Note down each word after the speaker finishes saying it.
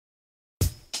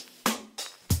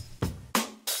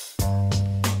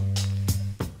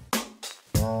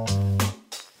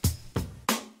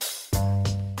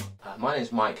My name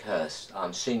is Mike Hurst.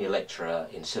 I'm Senior Lecturer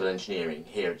in Civil Engineering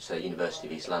here at the University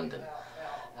of East London.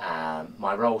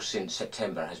 My role since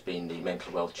September has been the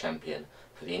Mental Wealth Champion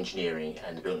for the Engineering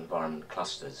and the Built Environment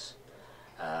clusters.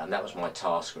 And that was my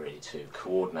task really, to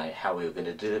coordinate how we were going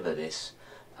to deliver this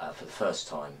for the first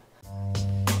time.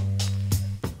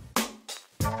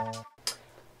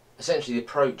 Essentially the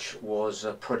approach was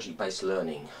project-based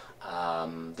learning.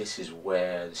 This is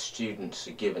where the students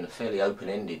are given a fairly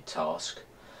open-ended task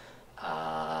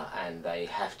and they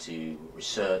have to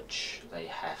research, they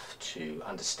have to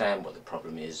understand what the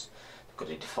problem is, they've got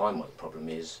to define what the problem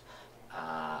is,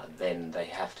 then they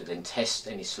have to then test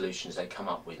any solutions they come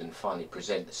up with and finally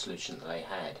present the solution that they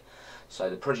had. So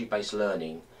the project-based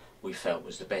learning we felt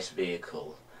was the best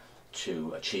vehicle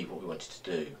to achieve what we wanted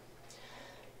to do.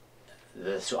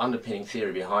 The sort of underpinning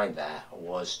theory behind that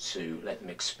was to let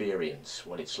them experience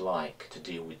what it's like to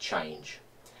deal with change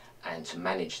and to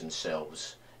manage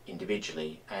themselves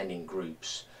individually and in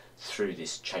groups through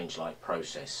this change-like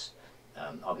process.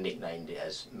 I've nicknamed it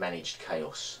as managed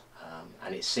chaos,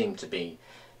 and it seemed to be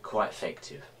quite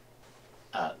effective.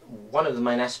 One of the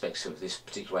main aspects of this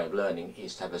particular way of learning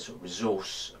is to have a sort of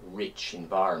resource-rich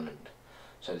environment,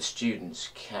 so the students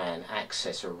can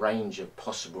access a range of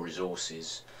possible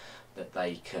resources that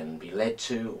they can be led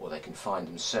to or they can find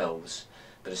themselves,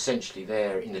 but essentially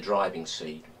they're in the driving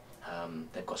seat.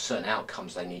 They've got certain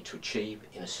outcomes they need to achieve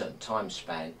in a certain time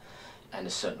span and a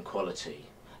certain quality,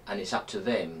 and it's up to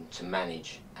them to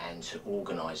manage and to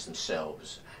organise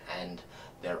themselves and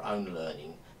their own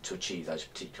learning to achieve those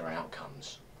particular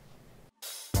outcomes.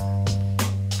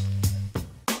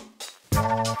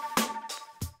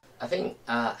 I think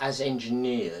as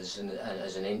engineers and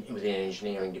within an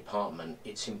engineering department,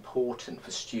 it's important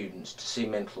for students to see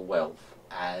mental wealth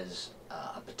as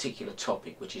a particular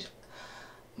topic which is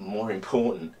more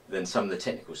important than some of the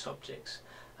technical subjects.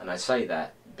 And I say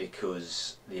that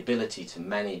because the ability to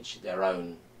manage their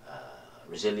own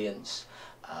resilience,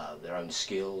 their own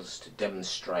skills, to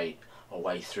demonstrate a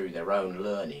way through their own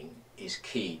learning is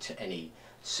key to any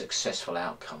successful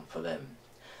outcome for them.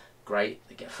 Great,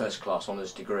 they get a first-class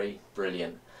honours degree,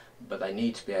 brilliant, but they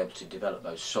need to be able to develop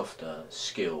those softer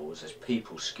skills as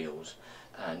people skills,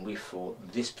 and we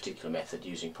thought this particular method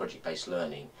using project-based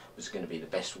learning was going to be the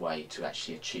best way to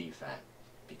actually achieve that,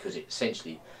 because it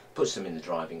essentially puts them in the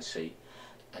driving seat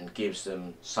and gives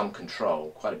them some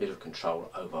control, quite a bit of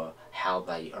control over how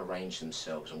they arrange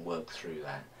themselves and work through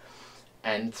that.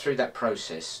 And through that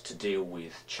process to deal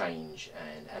with change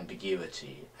and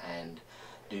ambiguity and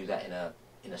do that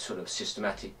in a sort of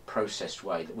systematic, processed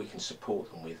way that we can support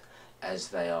them with as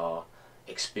they are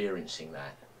experiencing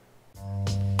that.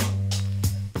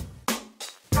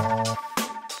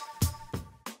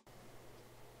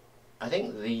 I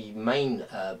think the main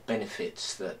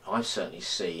benefits that I've certainly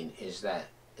seen is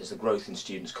the growth in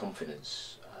students'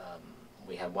 confidence.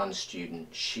 We had one student,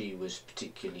 she was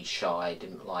particularly shy,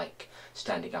 didn't like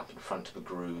standing up in front of a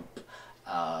group,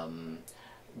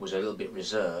 was a little bit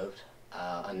reserved.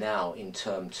 And now in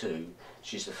term 2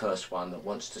 she's the first one that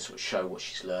wants to sort of show what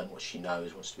she's learned, what she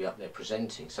knows, wants to be up there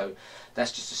presenting. So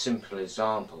that's just a simple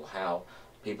example how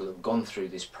people have gone through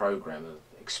this program of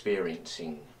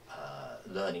experiencing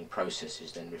learning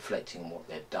processes, then reflecting on what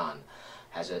they've done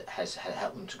has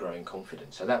helped them to grow in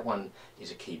confidence. So that one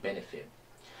is a key benefit.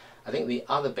 I think the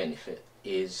other benefit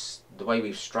is the way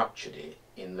we've structured it,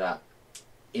 in that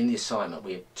in the assignment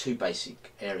we have 2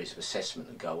 basic areas of assessment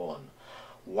that go on.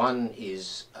 One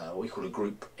is what we call a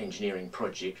group engineering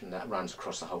project, and that runs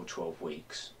across the whole 12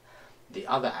 weeks. The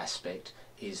other aspect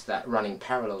is that running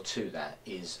parallel to that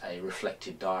is a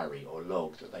reflected diary or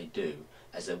log that they do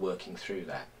as they're working through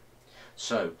that.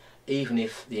 So even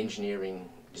if the engineering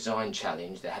design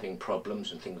challenge, they're having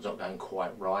problems and things not going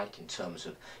quite right in terms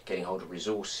of getting hold of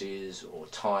resources or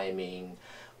timing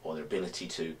or their ability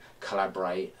to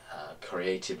collaborate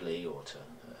creatively or to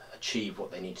achieve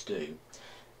what they need to do,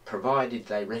 provided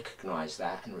they recognise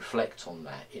that and reflect on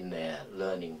that in their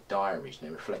learning diaries, in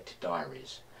their reflected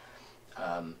diaries,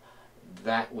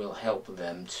 that will help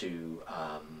them to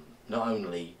not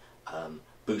only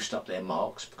boost up their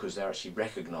marks because they're actually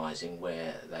recognising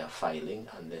where they are failing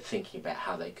and they're thinking about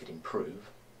how they could improve,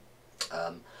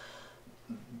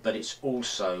 but it's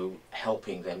also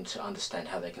helping them to understand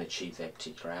how they can achieve their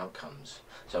particular outcomes.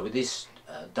 So with this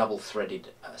double-threaded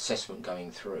assessment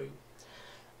going through,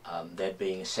 they're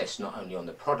being assessed not only on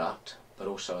the product but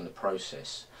also on the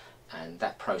process, and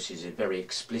that process is very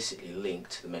explicitly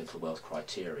linked to the mental wealth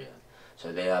criteria.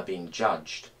 So they are being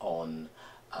judged on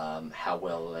how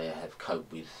well they have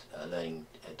coped with learning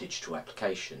digital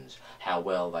applications, how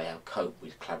well they have coped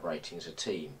with collaborating as a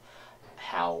team,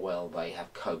 how well they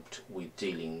have coped with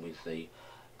dealing with the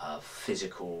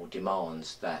physical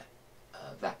demands that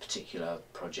that particular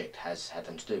project has had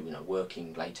them to do. You know,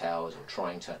 working late hours or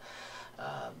trying to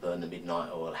burn the midnight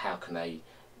oil. How can they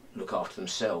look after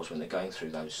themselves when they're going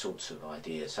through those sorts of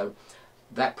ideas? So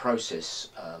that process,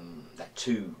 that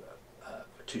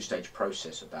two-stage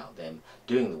process about them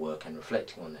doing the work and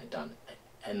reflecting on what they've done,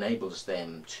 enables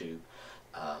them to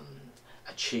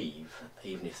achieve,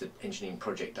 even if the engineering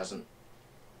project doesn't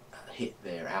hit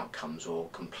their outcomes or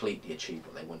completely achieve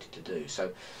what they wanted to do.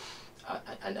 So,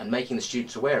 and making the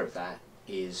students aware of that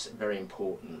is very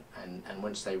important, and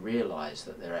once they realise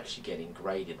that they're actually getting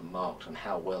graded and marked on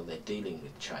how well they're dealing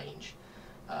with change,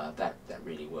 that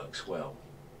really works well.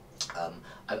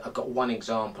 I've got one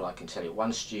example I can tell you.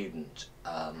 One student,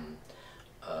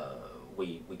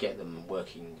 we get them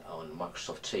working on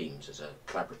Microsoft Teams as a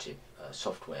collaborative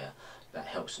software that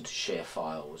helps them to share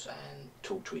files and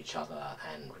talk to each other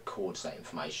and records that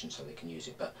information so they can use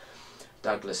it. But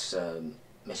Douglas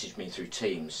messaged me through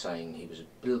Teams saying he was a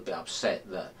little bit upset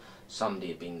that somebody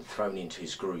had been thrown into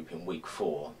his group in week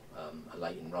 4, a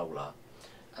late enroller,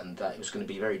 and that it was going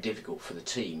to be very difficult for the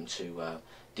team to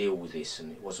deal with this,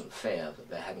 and it wasn't fair that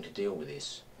they're having to deal with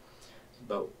this.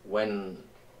 But when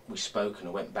we spoke and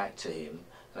I went back to him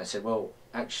and I said, well,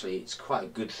 actually it's quite a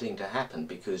good thing to happen,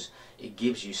 because it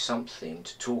gives you something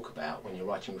to talk about when you're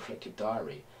writing a reflective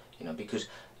diary. You know, because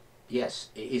yes,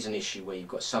 it is an issue where you've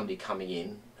got somebody coming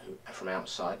in from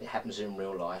outside. It happens in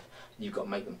real life. You've got to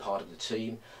make them part of the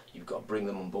team. You've got to bring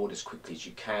them on board as quickly as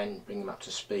you can, bring them up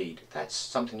to speed. That's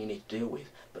something you need to deal with.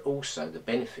 But also the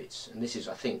benefits, and this is,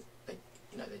 I think,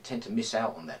 they tend to miss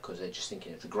out on that because they're just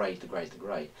thinking of the grade, the grade, the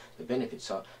grade. The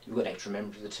benefits are you've got extra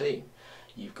members of the team.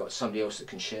 You've got somebody else that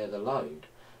can share the load.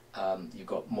 You've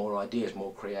got more ideas,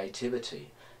 more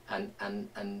creativity.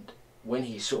 And when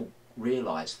he sort of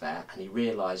realised that, and he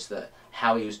realised that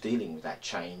how he was dealing with that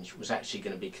change was actually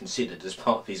going to be considered as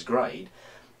part of his grade,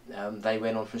 they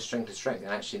went on from strength to strength,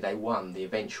 and actually they won the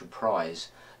eventual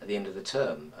prize at the end of the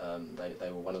term.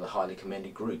 They were one of the highly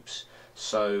commended groups.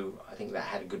 So I think that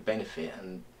had a good benefit,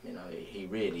 and you know, he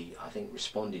really, I think,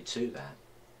 responded to that.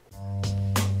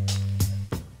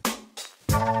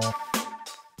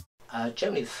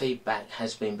 Generally the feedback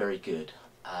has been very good.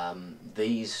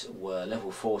 These were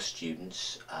level 4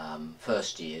 students,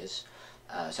 first years,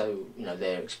 so you know,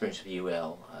 their experience of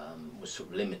UL was sort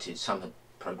of limited. Some had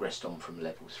progressed on from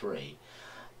level 3,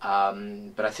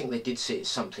 but I think they did see it as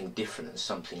something different and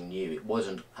something new. It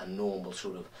wasn't a normal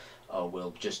sort of, oh,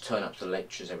 we'll just turn up to the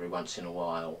lectures every once in a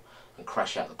while and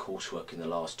crash out the coursework in the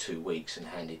last 2 weeks and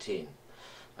hand it in.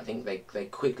 I think they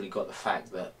quickly got the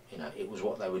fact that, you know, it was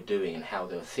what they were doing and how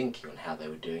they were thinking and how they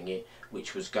were doing it,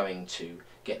 which was going to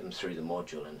get them through the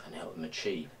module and help them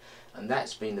achieve. And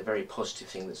that's been the very positive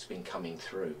thing that's been coming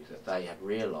through, that they have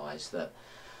realised that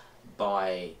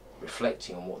by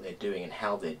reflecting on what they're doing and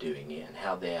how they're doing it and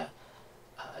how they're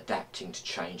adapting to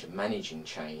change and managing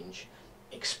change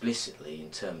explicitly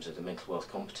in terms of the mental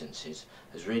wealth competencies,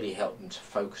 has really helped them to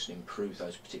focus and improve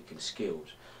those particular skills.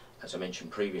 As I mentioned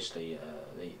previously,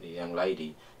 the young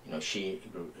lady, you know, she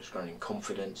has grown in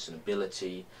confidence and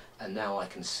ability, and now I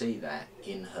can see that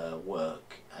in her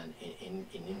work and in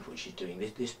what she's doing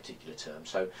this particular term.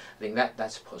 So I think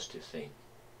that's a positive thing.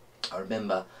 I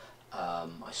remember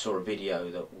I saw a video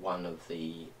that one of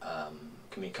the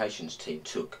communications team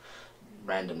took,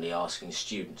 randomly asking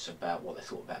students about what they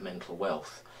thought about mental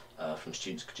wealth from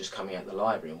students just coming out of the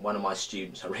library, and one of my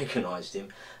students, I recognised him,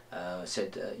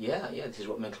 said, yeah, this is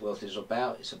what mental wealth is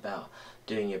about. It's about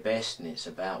doing your best, and it's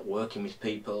about working with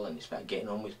people, and it's about getting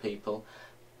on with people.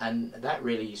 And that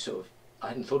really sort of, I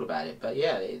hadn't thought about it, but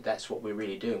yeah, that's what we're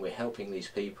really doing. We're helping these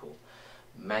people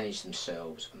manage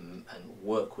themselves and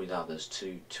work with others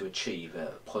to achieve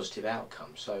a positive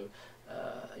outcome. So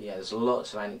yeah, there's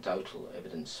lots of anecdotal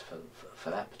evidence for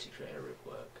that particular area of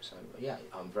work. So yeah,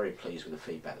 I'm very pleased with the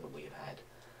feedback that we have had.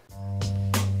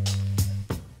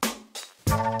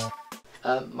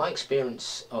 My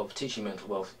experience of teaching mental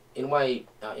wealth, in a way,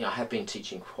 you know, I have been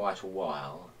teaching quite a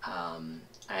while,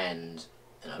 and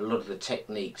you know, a lot of the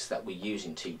techniques that we use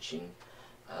in teaching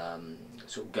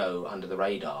sort of go under the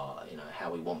radar. You know,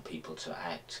 how we want people to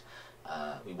act,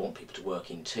 we want people to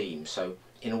work in teams. So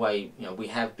in a way, you know, we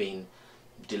have been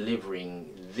delivering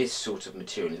this sort of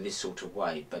material in this sort of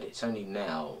way, but it's only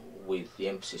now, with the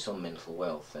emphasis on mental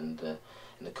wealth and the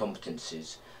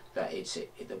competencies, that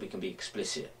that we can be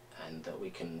explicit and that we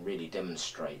can really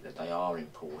demonstrate that they are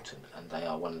important and they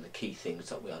are one of the key things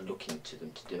that we are looking to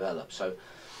them to develop. So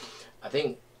I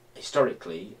think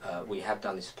historically we have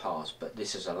done this past, but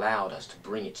this has allowed us to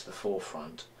bring it to the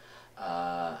forefront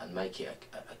and make it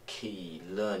a key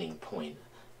learning point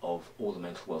of all the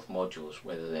mental wealth modules,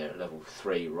 whether they're at level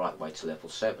 3 right the way to level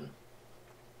 7.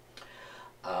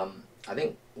 I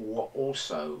think what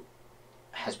also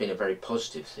has been a very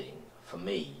positive thing for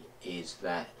me is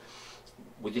that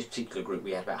with this particular group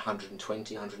we had about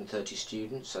 120, 130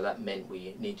 students, so that meant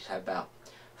we needed to have about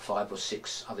 5 or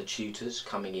 6 other tutors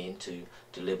coming in to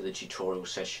deliver the tutorial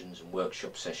sessions and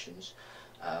workshop sessions.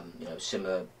 You know,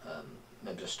 similar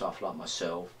members of staff like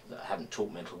myself that hadn't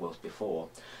taught mental wealth before,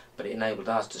 but it enabled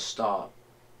us to start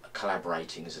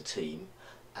collaborating as a team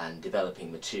and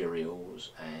developing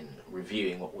materials and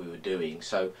reviewing what we were doing.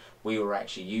 So we were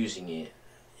actually using it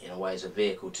in a way as a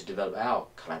vehicle to develop our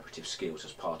collaborative skills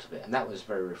as part of it, and that was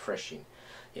very refreshing.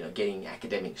 You know, getting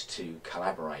academics to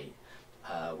collaborate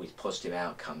with positive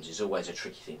outcomes is always a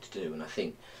tricky thing to do, and I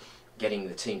think getting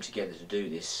the team together to do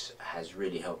this has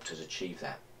really helped us achieve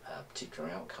that particular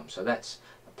outcome. So that's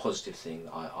a positive thing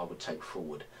I would take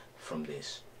forward from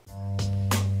this.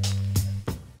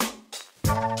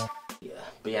 Yeah,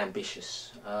 be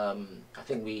ambitious. I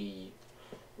think we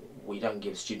don't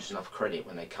give students enough credit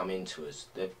when they come into us.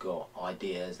 They've got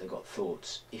ideas, they've got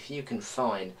thoughts. If you can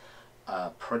find a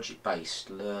project-based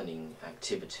learning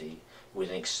activity with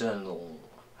an external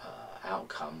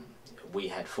outcome, we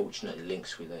had fortunately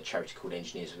links with a charity called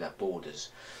Engineers Without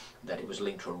Borders, that it was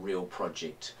linked to a real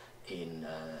project in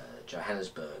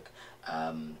Johannesburg,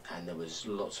 and there was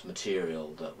lots of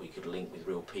material that we could link with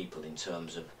real people in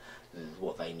terms of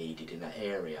what they needed in that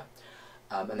area.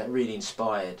 And that really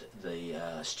inspired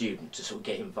the student to sort of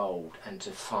get involved and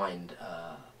to find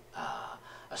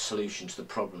a solution to the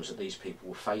problems that these people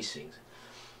were facing.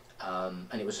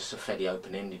 And it was just a fairly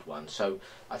open-ended one. So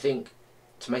I think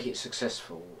to make it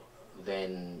successful,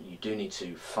 then you do need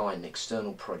to find an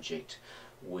external project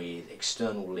with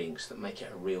external links that make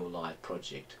it a real live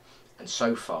project. And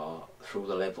so far, through all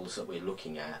the levels that we're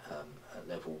looking at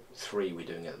level 3 we're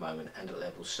doing at the moment, and at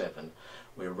level 7,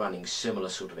 we're running similar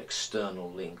sort of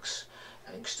external links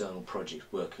and external projects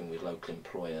working with local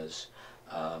employers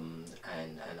and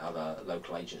other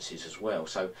local agencies as well.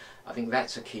 So I think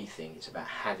that's a key thing. It's about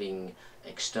having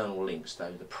external links,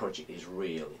 though the project is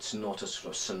real. It's not a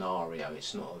sort of scenario,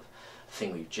 it's not a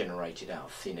thing we've generated out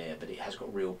of thin air, but it has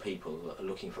got real people that are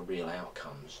looking for real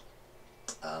outcomes.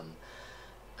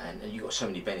 And you've got so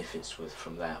many benefits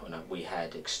from that. When we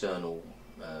had external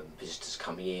visitors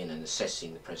coming in and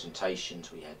assessing the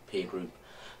presentations, we had peer group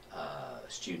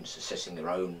students assessing their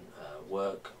own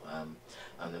work, and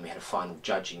then we had a final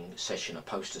judging session, a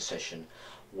poster session,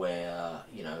 where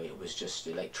it was just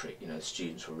electric. The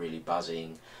students were really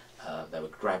buzzing. They were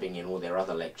grabbing in all their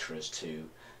other lecturers to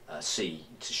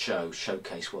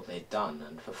showcase what they'd done.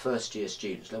 And for first year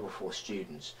students, level 4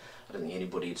 students, I don't think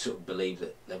anybody would sort of believe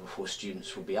that level 4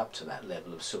 students would be up to that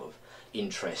level of sort of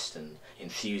interest and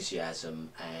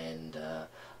enthusiasm and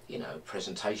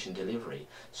presentation delivery.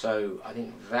 So I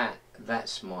think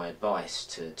that's my advice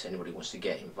to anybody who wants to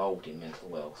get involved in mental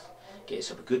wealth. Get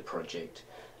yourself a good project,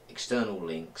 external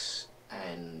links,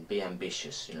 and be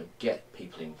ambitious. Get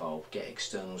people involved, get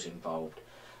externals involved,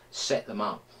 set them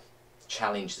up,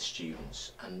 challenge the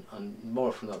students, and more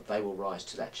often than not, they will rise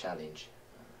to that challenge.